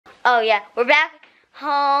Oh yeah, we're back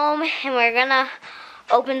home and we're gonna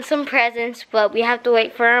open some presents, but we have to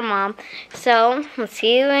wait for our mom. So let's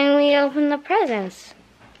see when we open the presents.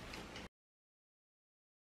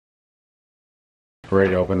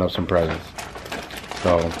 Ready to open up some presents.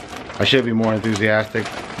 So I should be more enthusiastic,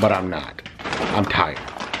 but I'm not. I'm tired.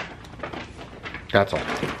 That's all.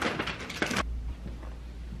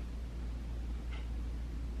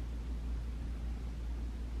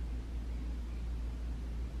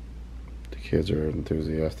 The kids are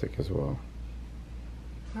enthusiastic as well.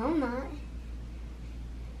 No, I'm not.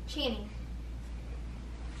 Channing,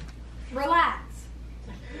 relax.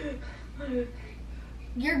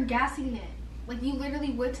 You're gassing it. Like you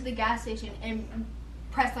literally went to the gas station and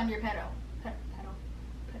pressed on your pedal. Pedal.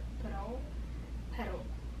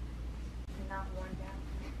 Not worn down.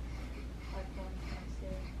 Like one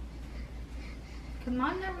downstairs. Cause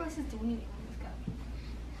mom never listens to anything on this couch.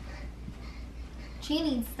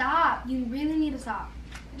 Channing, stop. You really need to stop.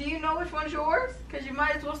 Do you know which one's yours? Because you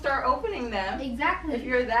might as well start opening them. Exactly. If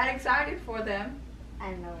you're that excited for them.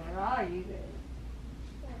 I know what are you doing?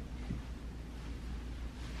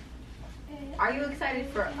 Are you excited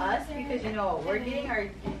for us because you know what we're getting, or are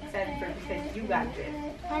you excited for because you got this?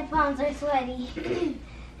 My palms are sweaty.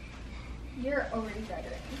 You're already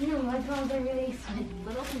excited. No, my palms are really sweaty.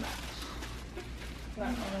 Little too much.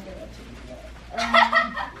 My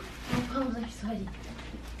palms are sweaty.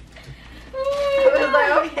 I was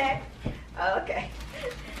like, okay. Okay.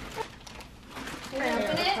 Can I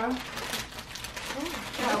open it?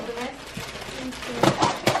 Can I open it?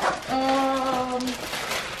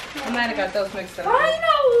 I might have got those mixed up.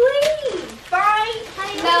 Finally!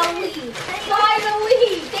 Finally!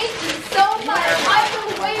 Thank you so much. I've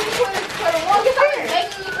been waiting for this for a long time.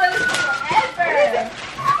 Begging you for this forever.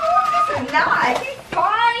 Nice.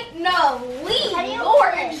 Finally!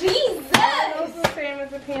 Lord Jesus! Those the same as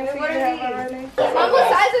the pants What you are have these? already. Mom, what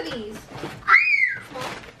size are these?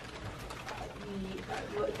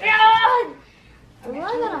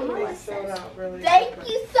 Sold out really Thank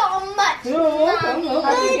you so much,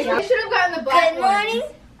 Mommy. You should have gotten the black Good morning.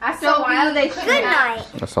 After a while, they should Good night.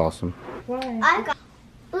 That's awesome. Why? I got.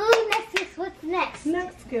 Ooh, next is what's next?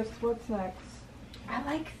 Next gifts, what's next? I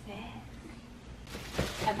like this.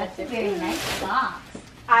 That's a very nice box.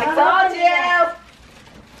 I told you.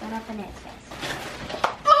 Don't open it first.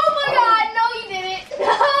 Oh my God! No, you didn't.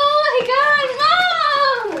 Oh my God,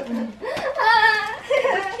 Mom!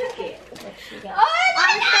 What she got? Oh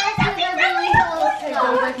my God!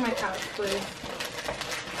 Don't break my couch, please.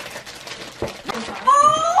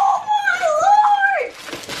 Oh my Lord!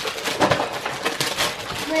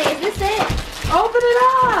 Wait, is this it? Open it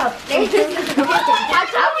up! I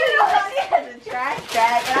told you to open it. The trash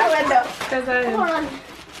bag, and I went to. Because Hold on.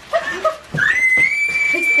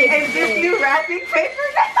 Is this you wrapping paper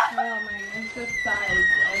now? oh my, it's just size.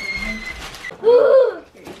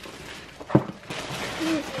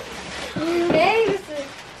 Okay, this is.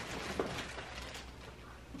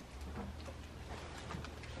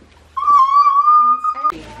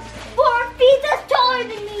 4 feet, that's taller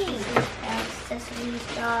than me. Accessories,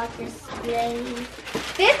 doctors, displays.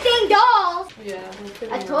 15 dolls. Yeah.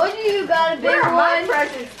 I told you you got a big Where are my one.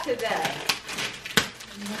 presents today?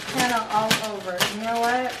 Kind of all over. You know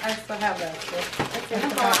what? I still have that shit. It's in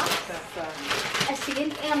the box. I see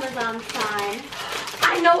an Amazon sign.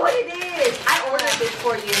 I know what it is. I ordered this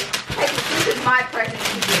for you. Hey, this is my present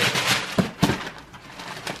to you.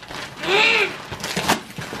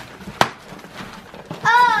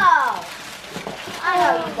 Oh! I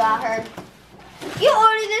know you got her. You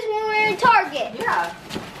ordered this when we were in Target. Yeah.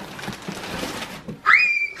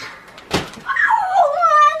 Oh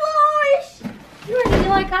my gosh! You already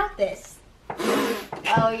knew I got this.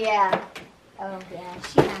 Oh yeah. Oh yeah,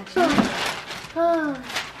 she actually. Oh.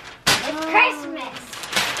 It's Christmas.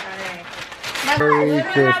 Merry Let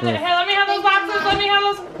me Christmas. have those boxes. Let me have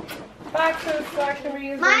those boxes so I can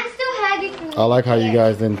reuse them. Mine's still heavy for me. I like how you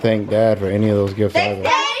guys didn't thank Dad for any of those gifts either.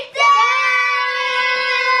 Thanks, Dad!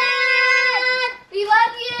 We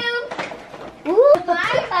love you. Ooh,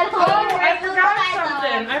 Oh, I forgot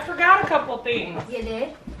something. I forgot a couple things. You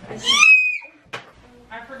did?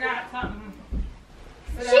 I forgot something.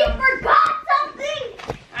 She forgot something.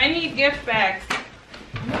 I need gift bags.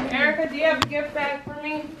 Erica, do you have a gift bag for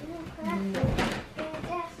me? You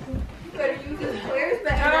better use this Claire's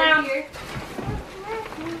bag Turn right around. here.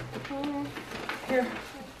 Here.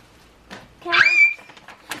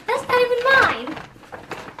 That's not even mine.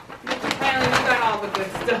 Apparently you got all the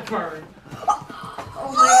good stuff already. Oh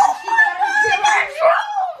my gosh, she got a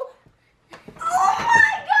drum! Oh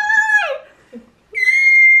my god!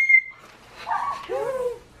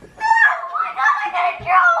 Oh my god, I got a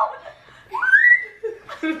drone!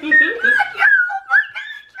 I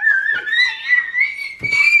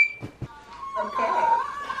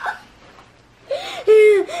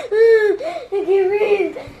can't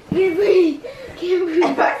breathe. Can't breathe. Can't breathe.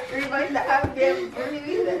 If I scream like that, I'm getting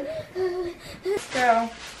breathing. Girl.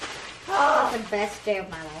 That's the best day of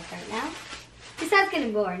my life right now. Besides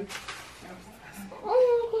getting born.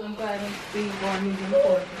 I'm glad I'm being born moving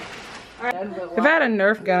forward. If I had a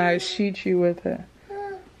Nerf gun, I'd shoot you with it.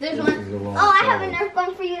 There's This one. is a long Oh, I have a story. Nerf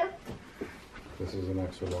gun for you. This is an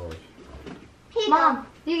extra large. Here Mom,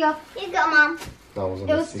 here you go. Here you go, Mom. That was in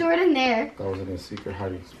It a was secret. stored in there. That was in a secret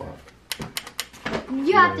hiding spot.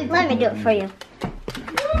 You have to let me do it for you. Oh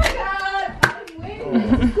my god, I'm waiting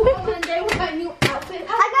to school one day with my new outfit.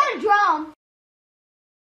 I got a drum.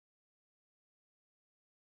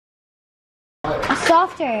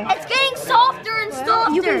 Softer. It's getting softer and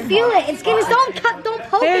softer. You can feel it. It's getting don't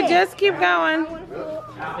poke Here, it. just keep going.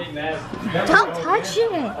 Don't touch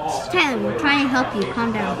it. Tim, we're trying to help you.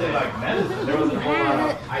 Calm down.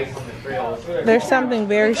 There's something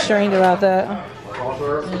very strange about that.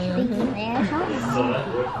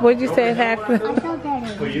 What'd you say happened? I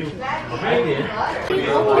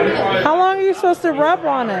feel better. How long are you supposed to rub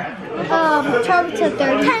on it? 12 to 30.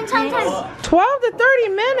 10 times. 12 to 30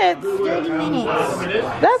 minutes? 30 minutes.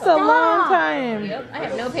 That's a long time. I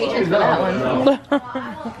have no patience for that one.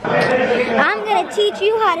 I'm going to teach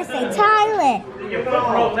you how to say toilet.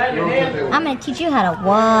 I'm going to teach you how to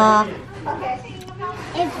walk.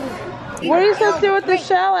 What are you supposed to do with the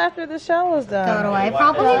shell after the shell is Throw it done? away,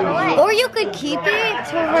 probably. Or you could keep it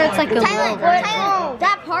to where it's like a Tyler,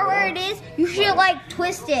 that part where it is, you should like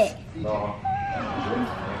twist it.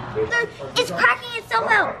 It's cracking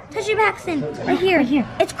itself out. Touch it, Paxton. Right here.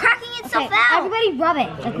 It's cracking itself out. Everybody rub it.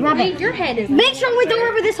 Like rub it. Your head is. Make sure we don't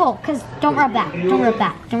rub this hole, cause don't rub that. Don't rub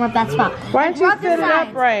that. Don't rub that spot. Why don't you Rub the sit it sides.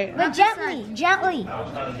 upright? But gently.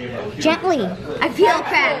 I feel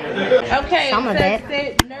crack. Okay, Some of it.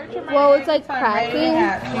 Nurture my Whoa, it's like time, ready to cracking.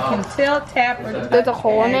 hatch. You can tilt, tap, or touch There's a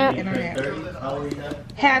hole in egg it? internet.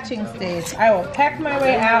 Hatching stage. I will peck my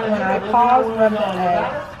way out when I pause, rub the egg.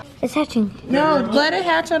 It's hatching. No, let it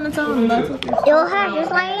hatch on its own. That's what you're It'll hatch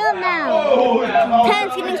just like it now.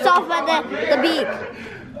 Pen's getting soft by the beak.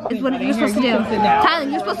 Is what you're supposed to do. Tyler,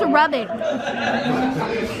 you're supposed to rub it.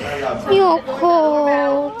 You're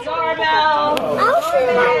cold. Doorbell. I'll see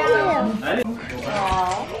you.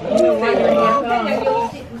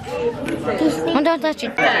 Don't touch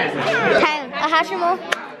it. Tyler, a hatchimal.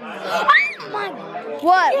 Oh my.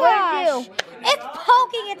 What? What did it do? It's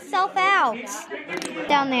poking itself out.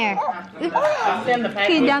 Down there.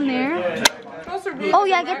 Okay, down there. Oh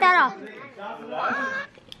yeah, get that off.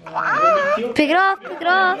 Pick it off, pick it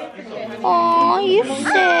off. Oh, you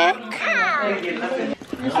sick.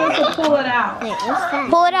 You're supposed to pull it out.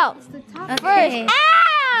 Pull it out. First.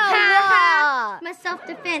 Ow! My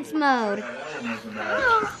self-defense mode.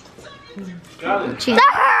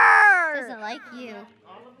 That doesn't like you.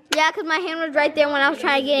 Yeah, because my hand was right there when I was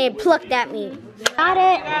trying to get it. It plucked at me. Got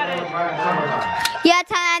it. Yeah,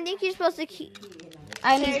 Ty, I think you're supposed to keep.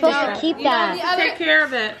 I'm supposed to keep that. Take care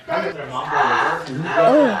of it.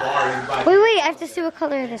 Oh. Wait, I have to see what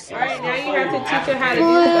color this is. All right, now you have to teach it how to do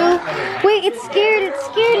that. Blue. Wait, it's scared, it's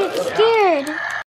scared, it's scared.